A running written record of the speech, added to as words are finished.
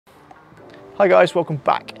Hi guys, welcome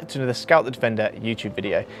back to another Scout the Defender YouTube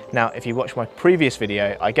video. Now, if you watched my previous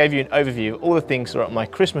video, I gave you an overview of all the things that are on my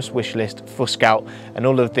Christmas wish list for Scout and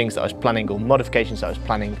all of the things that I was planning or modifications that I was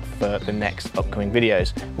planning for the next upcoming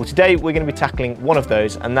videos. Well, today we're going to be tackling one of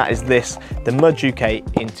those, and that is this, the Mud UK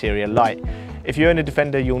interior light. If you own a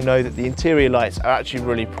Defender, you'll know that the interior lights are actually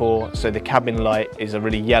really poor. So the cabin light is a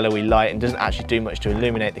really yellowy light and doesn't actually do much to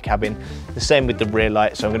illuminate the cabin. The same with the rear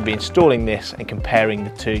light. So I'm going to be installing this and comparing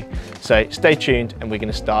the two. So stay tuned and we're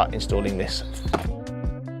going to start installing this.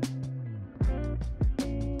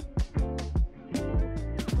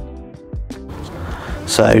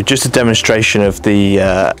 So just a demonstration of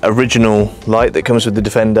the original light that comes with the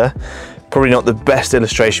Defender. Probably not the best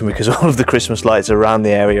illustration because all of the Christmas lights around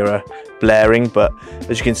the area are blaring, but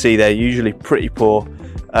as you can see, they're usually pretty poor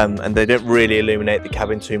and they don't really illuminate the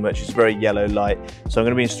cabin too much. It's a very yellow light. So I'm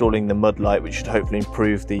going to be installing the mud light, which should hopefully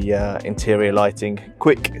improve the interior lighting.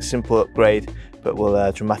 Quick, simple upgrade, but will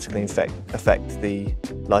dramatically affect the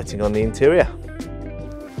lighting on the interior.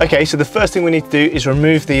 Okay, so the first thing we need to do is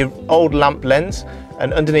remove the old lamp lens,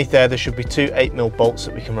 and underneath there should be two 8mm bolts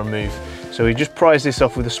that we can remove. So we just prise this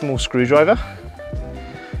off with a small screwdriver.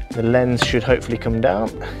 The lens should hopefully come down.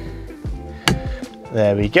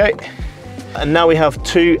 There we go. And now we have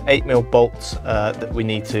two 8mm bolts that we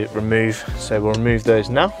need to remove. So we'll remove those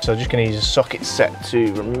now. So I'm just going to use a socket set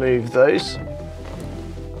to remove those.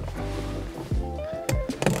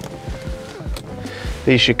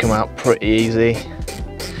 These should come out pretty easy,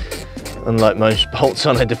 unlike most bolts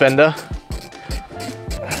on a Defender.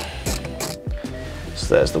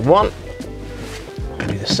 So there's the one.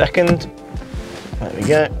 Maybe the second. There we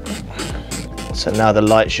go. So now the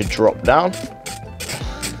light should drop down.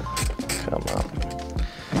 Come on.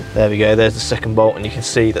 There we go, there's the second bolt, and you can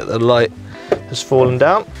see that the light has fallen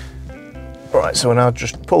down. Right, so we'll now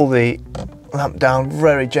just pull the lamp down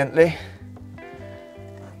very gently.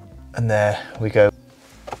 And there we go.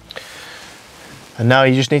 And now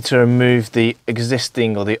you just need to remove the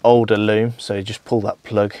existing or the older loom. So you just pull that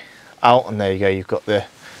plug out, and there you go, you've got the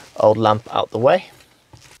old lamp out the way.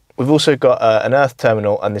 We've also got an earth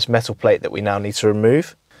terminal and this metal plate that we now need to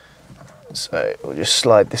remove. So we'll just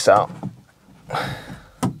slide this out.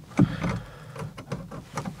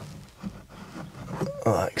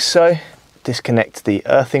 Like so. Disconnect the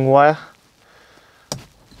earthing wire.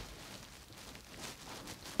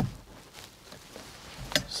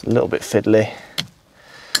 It's a little bit fiddly.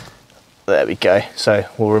 There we go. So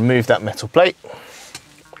we'll remove that metal plate.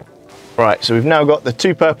 Right, so we've now got the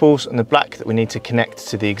two purples and the black that we need to connect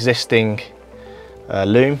to the existing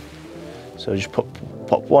loom. So just pop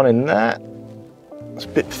one in there. It's a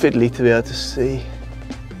bit fiddly to be able to see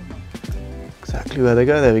exactly where they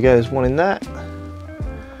go. There we go, there's one in there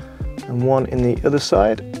and one in the other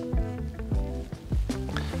side.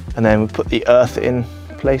 And then we put the earth in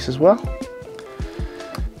place as well,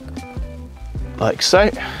 like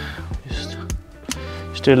so.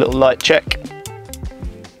 Just do a little light check.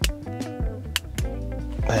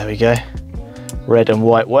 There we go, red and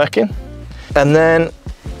white working. And then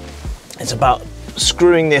it's about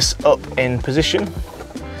screwing this up in position.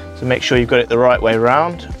 So make sure you've got it the right way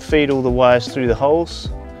around. Feed all the wires through the holes,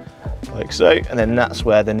 like so. And then that's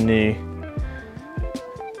where the new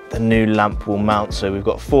lamp will mount. So we've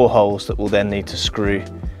got 4 holes that we'll then need to screw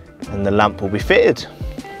and the lamp will be fitted.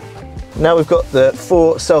 Now we've got the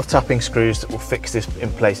 4 self-tapping screws that will fix this in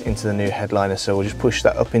place into the new headliner. So we'll just push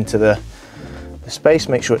that up into the space,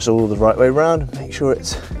 make sure it's all the right way around, make sure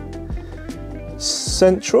it's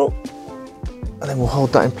central, and then we'll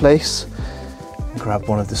hold that in place and grab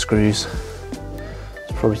one of the screws.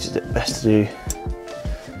 It's probably best to do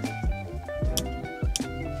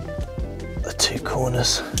the 2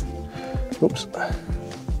 corners. Oops.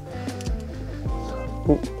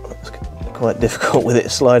 Ooh, that's quite difficult with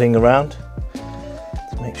it sliding around.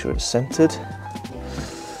 To make sure it's centered.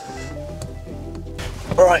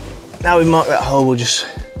 All right. Now we mark that hole, we'll just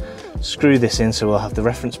screw this in so we'll have the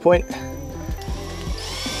reference point.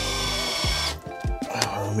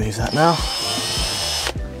 I'll remove that now.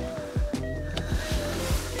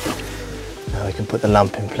 Now we can put the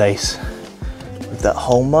lamp in place with that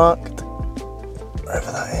hole marked,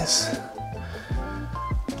 wherever that is.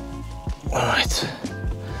 All right,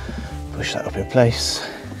 push that up in place.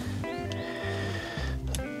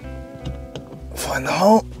 Find the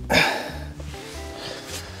hole.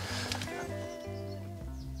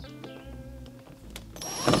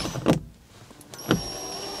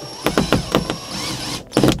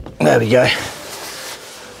 There we go.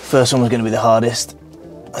 First one was going to be the hardest,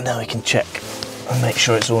 and now we can check and make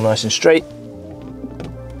sure it's all nice and straight.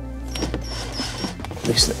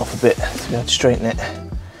 Loosen it off a bit to be able to straighten it.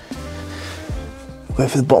 Go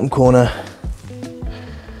for the bottom corner.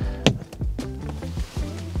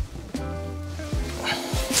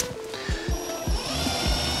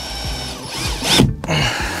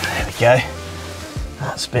 There we go.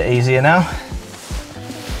 That's a bit easier now.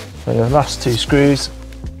 So the last two screws.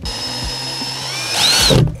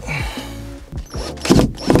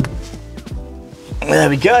 There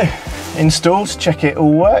we go. Installed. Check it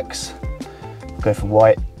all works. Go for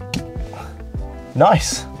white.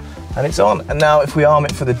 Nice. And it's on. And now if we arm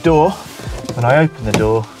it for the door, when I open the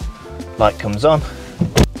door, light comes on.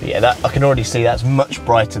 But yeah, that I can already see that's much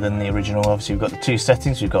brighter than the original. Obviously we've got the two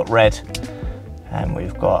settings. We've got red and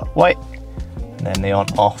we've got white, and then the on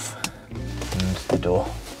off and the door.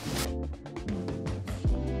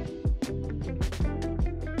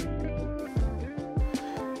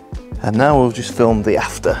 And now we'll just film the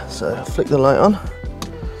after. So I'll flick the light on.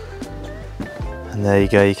 And there you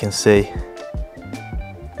go, you can see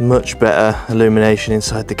much better illumination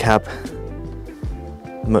inside the cab.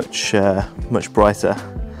 Much brighter.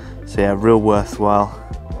 So yeah, real worthwhile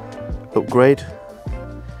upgrade.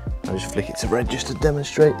 I'll just flick it to red just to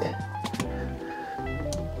demonstrate.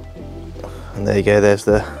 And there you go, there's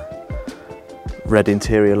the red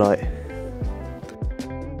interior light.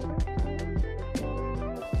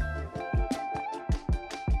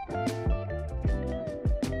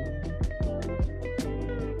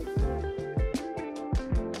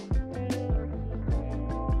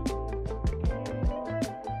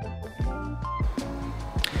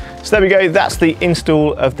 So there we go, that's the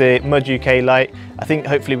install of the Mud UK light. I think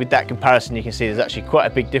hopefully with that comparison you can see there's actually quite a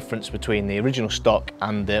big difference between the original stock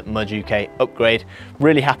and the Mud UK upgrade.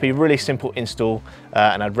 Really happy, really simple install,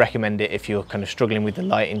 and I'd recommend it if you're kind of struggling with the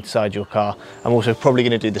light inside your car. I'm also probably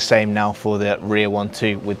going to do the same now for the rear one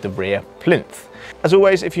too with the rear plinth. As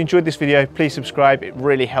always, if you enjoyed this video, please subscribe. It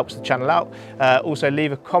really helps the channel out. Also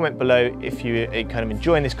leave a comment below if you're kind of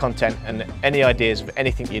enjoying this content and any ideas of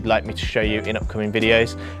anything you'd like me to show you in upcoming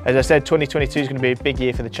videos. As I said, 2022 is going to be a big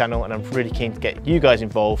year for the channel, and I'm really keen to get you guys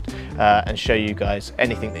involved and show you guys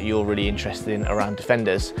anything that you're really interested in around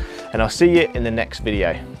Defenders. And I'll see you in the next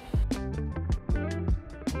video.